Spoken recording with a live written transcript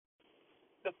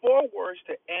The four words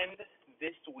to end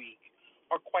this week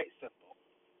are quite simple.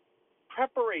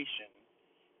 Preparation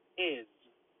is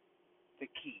the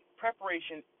key.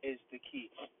 Preparation is the key.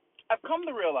 I've come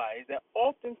to realize that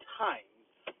oftentimes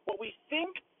what we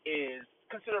think is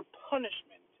considered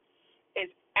punishment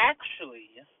is actually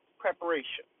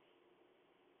preparation.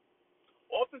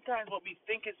 Oftentimes what we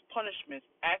think is punishment is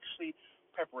actually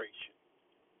preparation.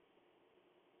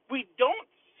 We don't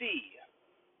see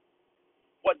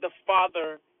what the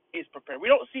Father is preparing. We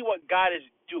don't see what God is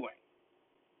doing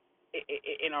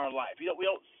in our life. We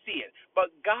don't see it. But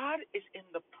God is in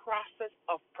the process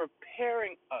of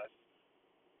preparing us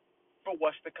for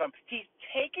what's to come. He's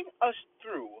taking us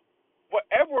through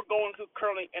whatever we're going through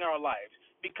currently in our lives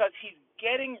because He's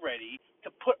getting ready to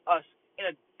put us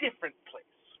in a different place.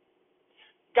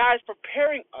 God is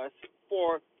preparing us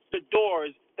for the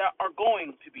doors that are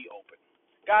going to be open.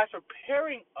 God is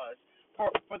preparing us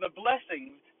for the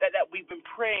blessings that we've been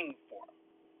praying for.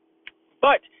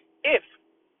 But if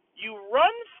you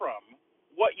run from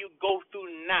what you go through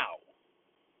now,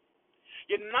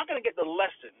 you're not going to get the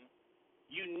lesson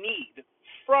you need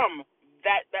from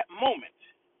that moment.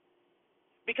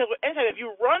 Because anytime if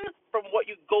you run from what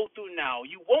you go through now,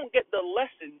 you won't get the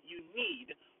lesson you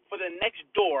need for the next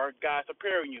door God's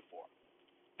preparing you for.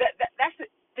 That's the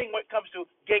thing when it comes to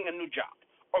getting a new job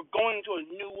or going to a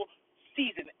new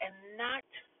season and not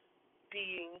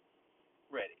being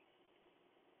ready.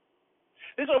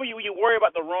 This is when you worry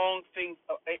about the wrong things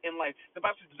in life. The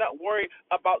Bible says, do not worry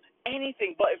about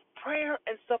anything, but if prayer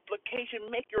and supplication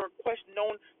make your request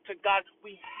known to God,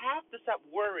 we have to stop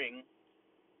worrying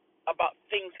about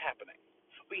things happening.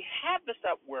 We have to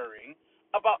stop worrying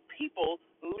about people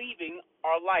leaving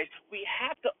our lives. We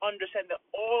have to understand that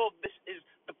all of this is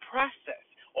the process.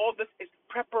 All of this is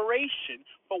preparation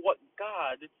for what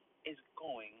God is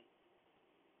going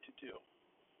to do.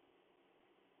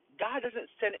 God doesn't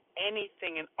send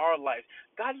anything in our lives.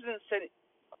 God doesn't send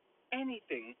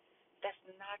anything that's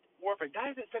not worth it.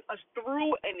 God doesn't send us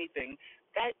through anything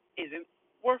that isn't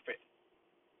worth it.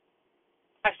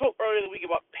 I spoke earlier in the week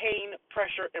about pain,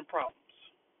 pressure, and problems.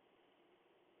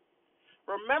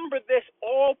 Remember this,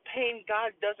 all pain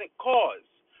God doesn't cause,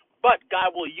 but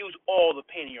God will use all the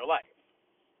pain in your life.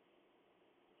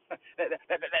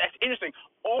 That's interesting.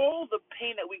 All the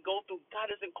pain that we go through,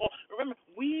 God doesn't cause. Remember,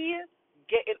 we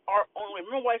get in our own way.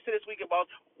 Remember what I said this week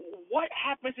about what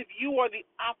happens if you are the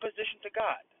opposition to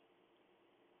God?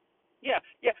 Yeah,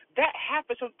 that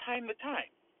happens from time to time.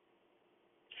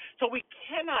 So we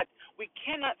cannot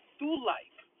through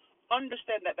life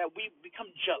understand that we become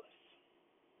jealous.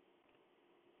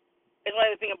 It's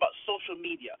like the thing about social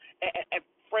media and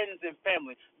friends and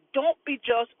family. Don't be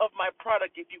jealous of my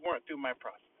product if you weren't through my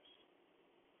process.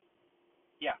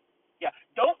 Yeah.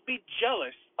 Don't be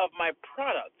jealous of my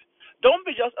product. Don't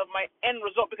be jealous of my end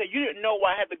result because you didn't know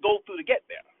what I had to go through to get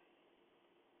there.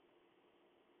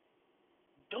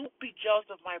 Don't be jealous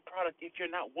of my product if you're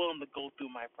not willing to go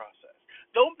through my process.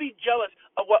 Don't be jealous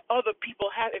of what other people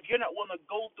have if you're not willing to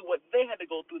go through what they had to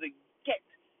go through to get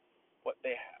what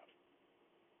they have.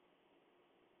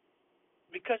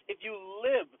 Because if you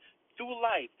live through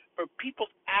life for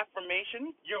people's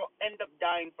affirmation, you'll end up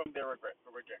dying from their regret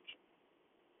or rejection.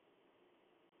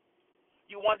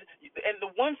 And the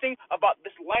one thing about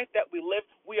this life that we live,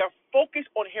 we are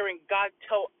focused on hearing God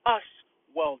tell us,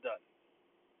 well done.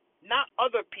 Not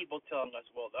other people telling us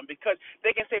well done, because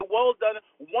they can say well done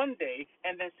one day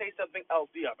and then say something else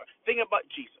the other. Think about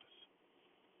Jesus.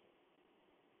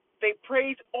 They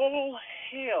praised all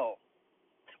hail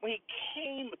when he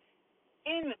came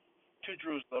into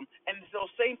Jerusalem, and those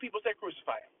same people said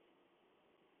crucify him.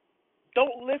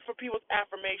 Don't live for people's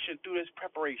affirmation through this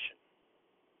preparation.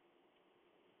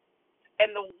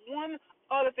 And the one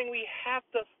other thing we have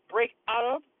to break out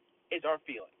of is our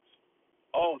feelings.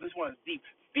 Oh, this one is deep.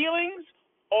 Feelings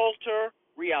alter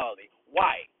reality.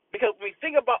 Why? Because when we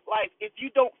think about life, if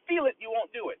you don't feel it, you won't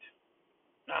do it.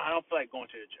 No, I don't feel like going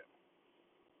to the gym.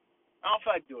 I don't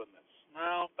feel like doing this.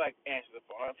 I don't feel like answering the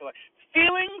phone. I don't feel like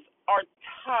feelings are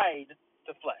tied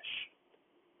to flesh,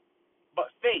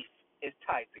 but faith is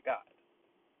tied to God.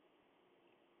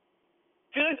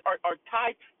 Feelings are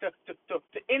tied to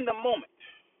in the moment,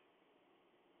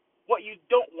 what you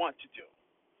don't want to do.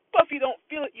 But if you don't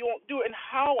feel it, you won't do it. And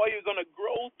how are you going to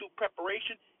grow through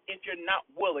preparation if you're not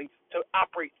willing to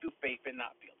operate through faith and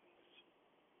not feelings?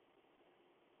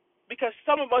 Because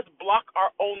some of us block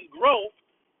our own growth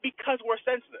because we're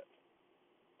sensitive.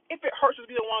 If it hurts us,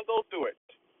 we don't want to go through it.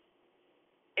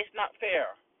 It's not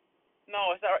fair.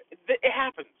 No, it's not right. It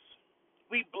happens.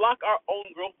 We block our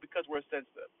own growth because we're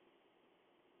sensitive.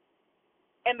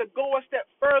 And to go a step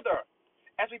further,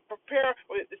 as we prepare prepare,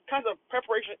 or this kind of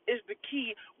preparation is the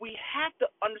key, we have to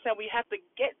understand, we have to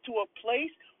get to a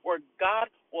place where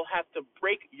God will have to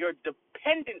break your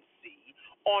dependency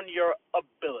on your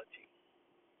ability.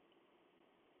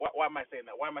 Why am I saying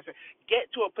that? Why am I saying get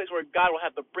to a place where God will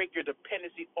have to break your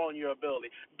dependency on your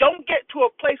ability? Don't get to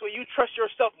a place where you trust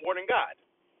yourself more than God.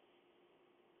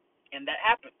 And that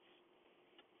happens.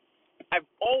 I've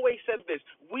always said this.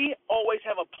 We always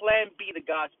have a plan B to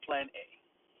God's plan A.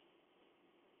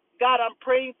 God, I'm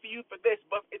praying for you for this,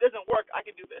 but if it doesn't work, I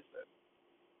can do this.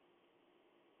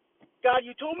 God,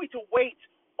 you told me to wait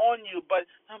on you, but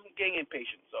I'm getting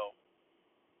impatient, so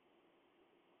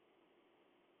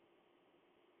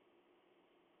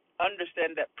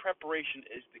understand that preparation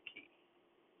is the key.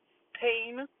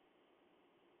 Pain,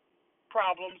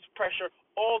 problems, pressure,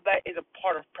 all that is a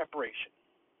part of preparation.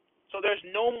 So there's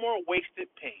no more wasted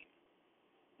pain,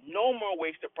 no more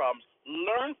wasted problems.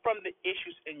 Learn from the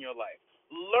issues in your life.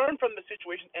 Learn from the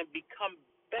situation and become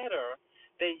better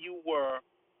than you were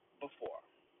before.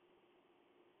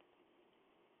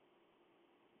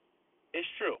 It's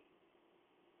true.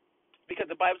 Because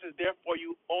the Bible says, therefore,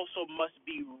 you also must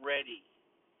be ready.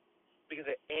 Because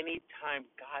at any time,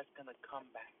 God's going to come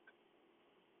back.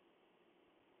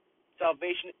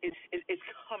 Salvation is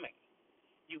coming.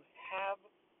 You have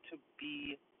to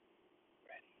be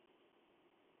ready.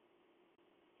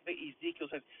 I think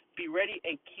Ezekiel says, be ready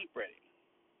and keep ready.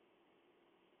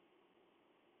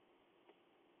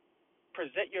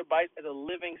 Present your bodies as a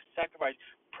living sacrifice.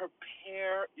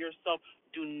 Prepare yourself.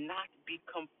 Do not be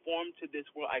conformed to this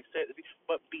world. I said this,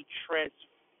 but be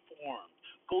transformed.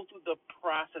 Go through the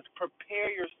process.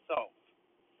 Prepare yourself.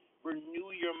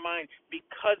 Renew your mind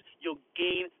because you'll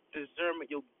gain discernment.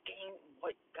 You'll gain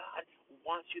what God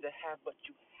wants you to have, but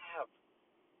you have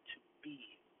to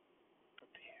be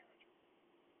prepared.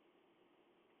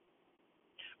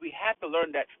 We have to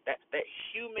learn that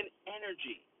human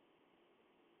energy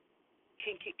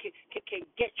can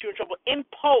get you in trouble.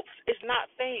 Impulse is not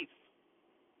faith.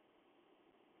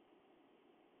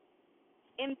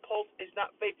 Impulse is not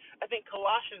faith. I think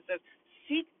Colossians says,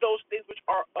 seek those things which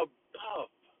are above.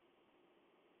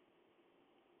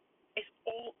 It's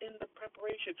all in the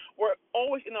preparation. We're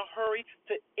always in a hurry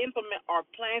to implement our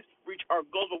plans, reach our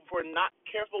goals, but if we're not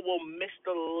careful, we'll miss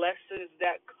the lessons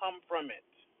that come from it.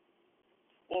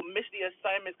 We'll miss the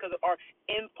assignments because of our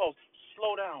impulse.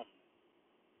 Slow down.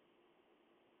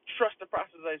 Trust the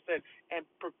process, as I said, and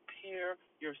prepare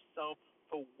yourself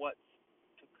for what's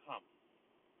to come.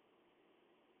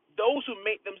 Those who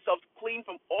make themselves clean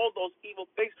from all those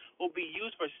evil things will be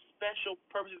used for special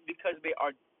purposes because they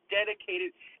are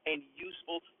dedicated and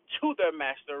useful to their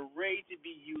master, ready to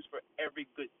be used for every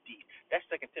good deed. That's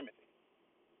 2 Timothy.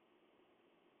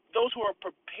 Those who are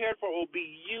prepared for it will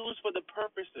be used for the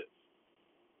purposes.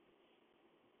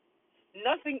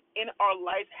 Nothing in our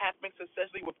life happens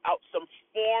successfully without some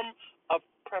form of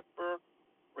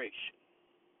preparation.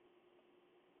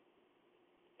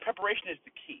 Preparation is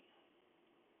the key.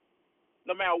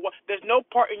 No matter what, there's no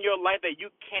part in your life that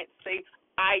you can't say,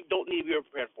 I don't need to be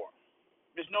prepared for.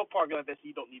 There's no part of your life that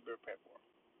you don't need to be prepared for.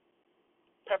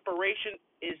 Preparation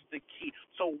is the key.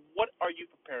 So what are you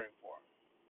preparing for?